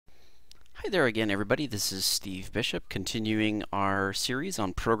Hi there again, everybody. This is Steve Bishop, continuing our series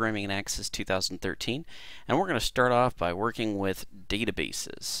on Programming and Access 2013, and we're going to start off by working with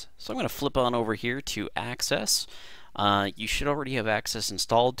databases. So I'm going to flip on over here to Access. You should already have Access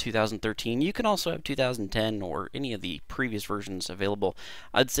installed 2013. You can also have 2010 or any of the previous versions available.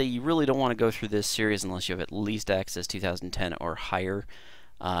 I'd say you really don't want to go through this series unless you have at least Access 2010 or higher,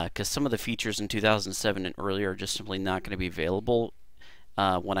 because some of the features in 2007 and earlier are just simply not going to be available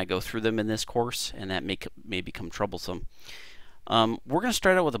when I go through them in this course, and that may become troublesome. We're going to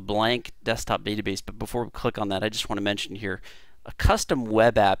start out with a blank desktop database, but before we click on that, I just want to mention here a custom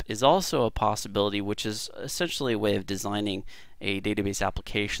web app is also a possibility, which is essentially a way of designing a database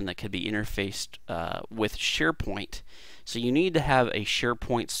application that could be interfaced with SharePoint. So you need to have a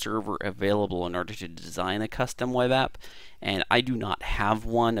SharePoint server available in order to design a custom web app, and I do not have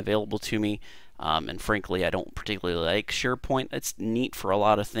one available to me. And frankly, I don't particularly like SharePoint. It's neat for a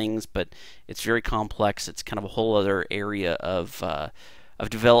lot of things, but it's very complex. It's kind of a whole other area of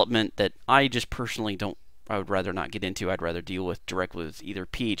development that I just personally don't. I would rather not get into. I'd rather deal with directly with either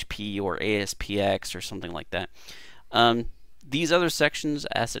PHP or ASPX or something like that. These other sections,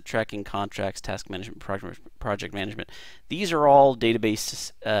 asset tracking, contracts, task management, project management, these are all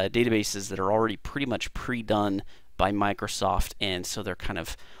databases that are already pretty much pre-done by Microsoft, and so they're kind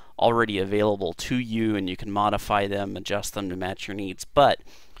of already available to you, and you can modify them, adjust them to match your needs. But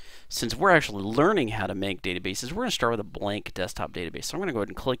since we're actually learning how to make databases, we're going to start with a blank desktop database. So I'm going to go ahead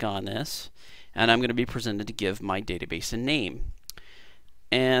and click on this, and I'm going to be presented to give my database a name.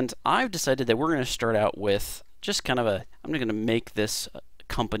 And I've decided that we're going to start out with just kind of I'm going to make this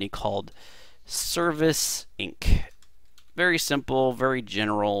company called Service Inc. Very simple, very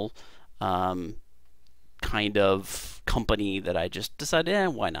general kind of company that I just decided,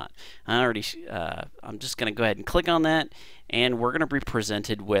 why not? I'm just going to go ahead and click on that, and we're going to be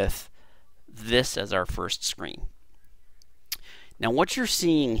presented with this as our first screen. Now what you're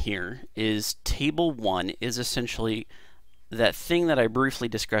seeing here is table 1 is essentially that thing that I briefly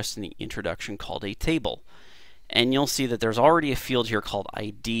discussed in the introduction called a table. And you'll see that there's already a field here called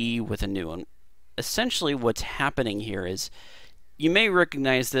ID with a new one. Essentially what's happening here is, you may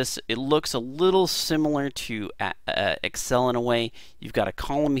recognize this. It looks a little similar to Excel in a way. You've got a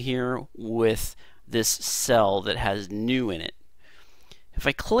column here with this cell that has new in it. If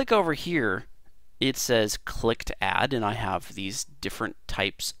I click over here, it says click to add, and I have these different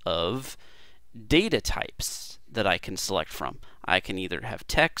types of data types that I can select from. I can either have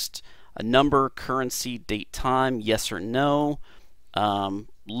text, a number, currency, date, time, yes or no,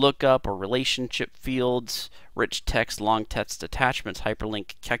 lookup or relationship fields, rich text, long text attachments,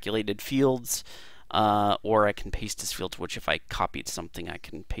 hyperlink, calculated fields, or I can paste this field to which if I copied something I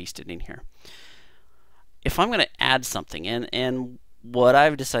can paste it in here. If I'm going to add something, and what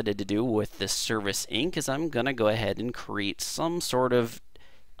I've decided to do with this Service Inc. is I'm going to go ahead and create some sort of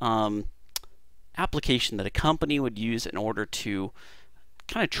application that a company would use in order to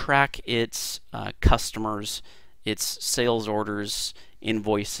kind of track its customers, its sales orders,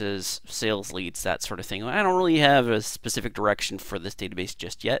 invoices, sales leads, that sort of thing. I don't really have a specific direction for this database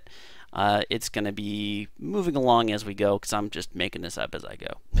just yet. It's going to be moving along as we go because I'm just making this up as I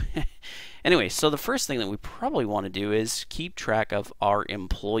go. Anyway, so the first thing that we probably want to do is keep track of our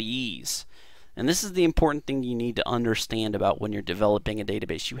employees. And this is the important thing you need to understand about when you're developing a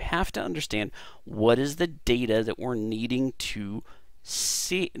database. You have to understand what is the data that we're needing to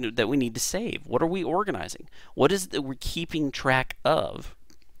that we need to save. What are we organizing? What is it that we're keeping track of?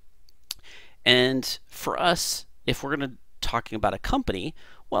 And for us, if we're going to talking about a company,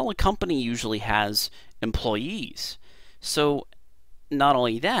 well, a company usually has employees. So not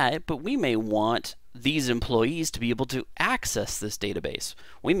only that, but we may want these employees to be able to access this database.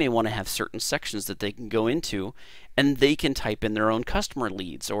 We may want to have certain sections that they can go into, and they can type in their own customer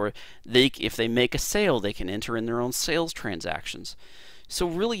leads, or if they make a sale, they can enter in their own sales transactions. So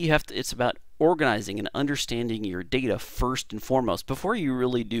really it's about organizing and understanding your data first and foremost before you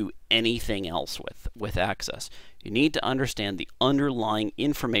really do anything else with Access. You need to understand the underlying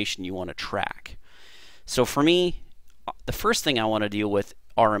information you want to track. So for me, the first thing I want to deal with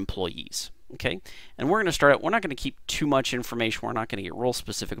are employees. Okay, and we're going to start out, we're not going to keep too much information, we're not going to get real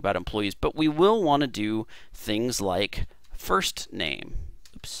specific about employees, but we will want to do things like first name.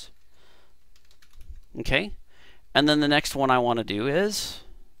 Oops. Okay, and then the next one I want to do is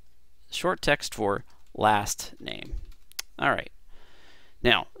short text for last name. Alright,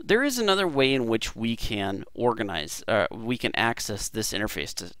 now there is another way in which we can organize, we can access this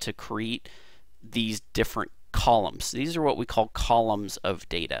interface to create these different columns. These are what we call columns of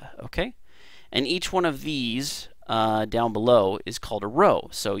data. Okay, and each one of these down below is called a row.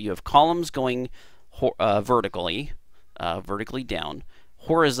 So you have columns going vertically down.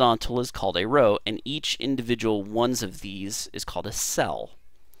 Horizontal is called a row, and each individual ones of these is called a cell.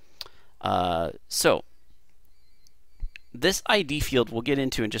 So this ID field we'll get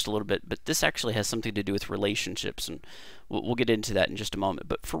into in just a little bit, but this actually has something to do with relationships, and we'll get into that in just a moment.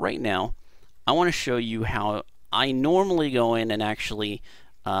 But for right now, I want to show you how I normally go in and actually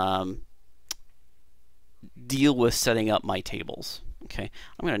deal with setting up my tables. Okay,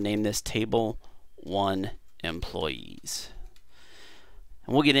 I'm going to name this Table 1 Employees.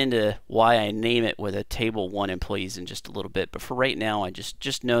 And we'll get into why I name it with a Table 1 Employees in just a little bit. But for right now, I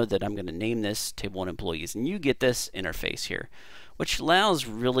just know that I'm going to name this Table 1 Employees. And you get this interface here, which allows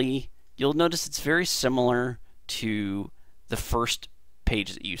really, you'll notice it's very similar to the first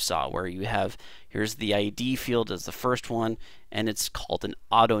page that you saw, where you have, here's the ID field as the first one, and it's called an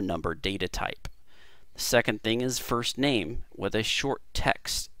auto number data type. The second thing is first name with a short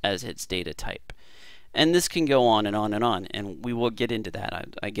text as its data type. And this can go on and on and on, and we will get into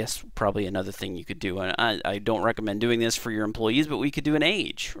that. I guess probably another thing you could do, and I don't recommend doing this for your employees, but we could do an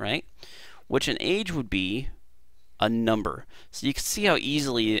age, right? Which an age would be a number. So you can see how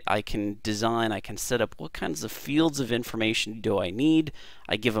easily I can design, I can set up what kinds of fields of information do I need.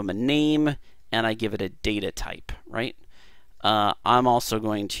 I give them a name, and I give it a data type, right? I'm also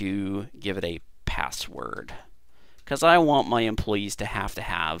going to give it a password, because I want my employees to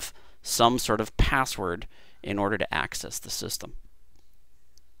have some sort of password in order to access the system.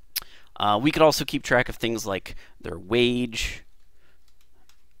 We could also keep track of things like their wage.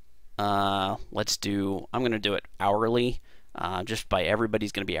 I'm going to do it hourly, just by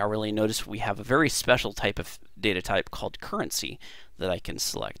everybody's going to be hourly. Notice we have a very special type of data type called currency that I can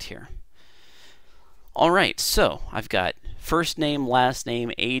select here. Alright, so I've got first name, last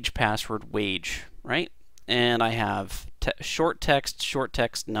name, age, password, wage, right? And I have short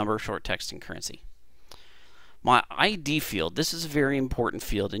text, number, short text, and currency. My ID field, this is a very important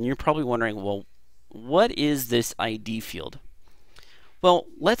field, and you're probably wondering, well, what is this ID field? Well,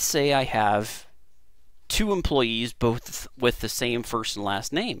 let's say I have two employees both with the same first and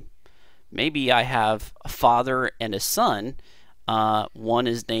last name. Maybe I have a father and a son. One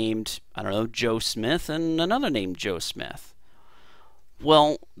is named, I don't know, Joe Smith, and another named Joe Smith.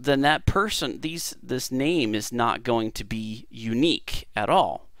 Well, then that person, this name is not going to be unique at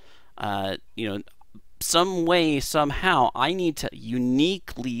all. Some way, somehow, I need to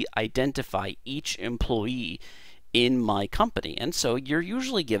uniquely identify each employee in my company. And so you're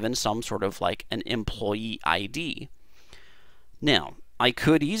usually given some sort of like an employee ID. Now, I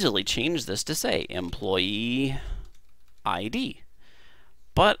could easily change this to say employee ID,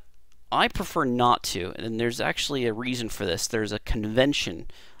 but I prefer not to, and there's actually a reason for this. There's a convention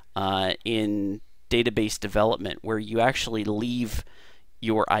in database development where you actually leave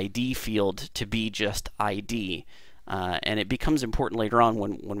your ID field to be just ID, and it becomes important later on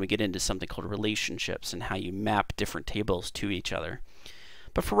when we get into something called relationships and how you map different tables to each other.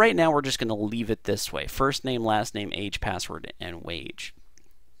 But for right now, we're just going to leave it this way: first name, last name, age, password, and wage.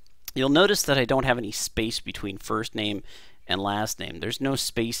 You'll notice that I don't have any space between first name and last name. There's no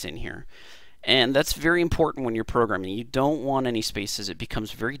space in here, and that's very important when you're programming. You don't want any spaces. It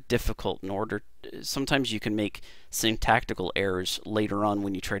becomes very difficult sometimes you can make syntactical errors later on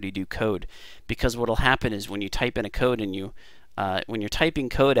when you try to do code, because what will happen is when you type in a code and when you're typing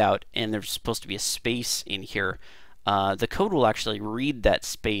code out and there's supposed to be a space in here, the code will actually read that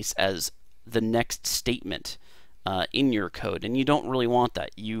space as the next statement in your code, and you don't really want that.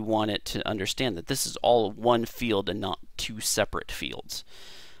 You want it to understand that this is all one field and not two separate fields.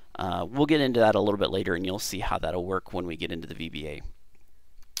 We'll get into that a little bit later, and you'll see how that'll work when we get into the VBA.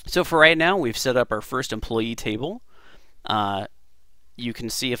 So for right now, we've set up our first employee table. You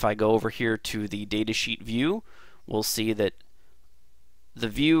can see if I go over here to the datasheet view, we'll see that the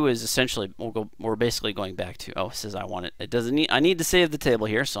view is essentially, we're basically going back to, it says I need to save the table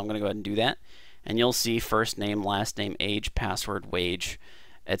here, so I'm going to go ahead and do that. And you'll see first name, last name, age, password, wage,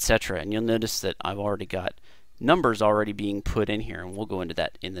 etc. And you'll notice that I've already got numbers already being put in here, and we'll go into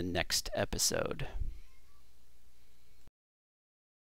that in the next episode.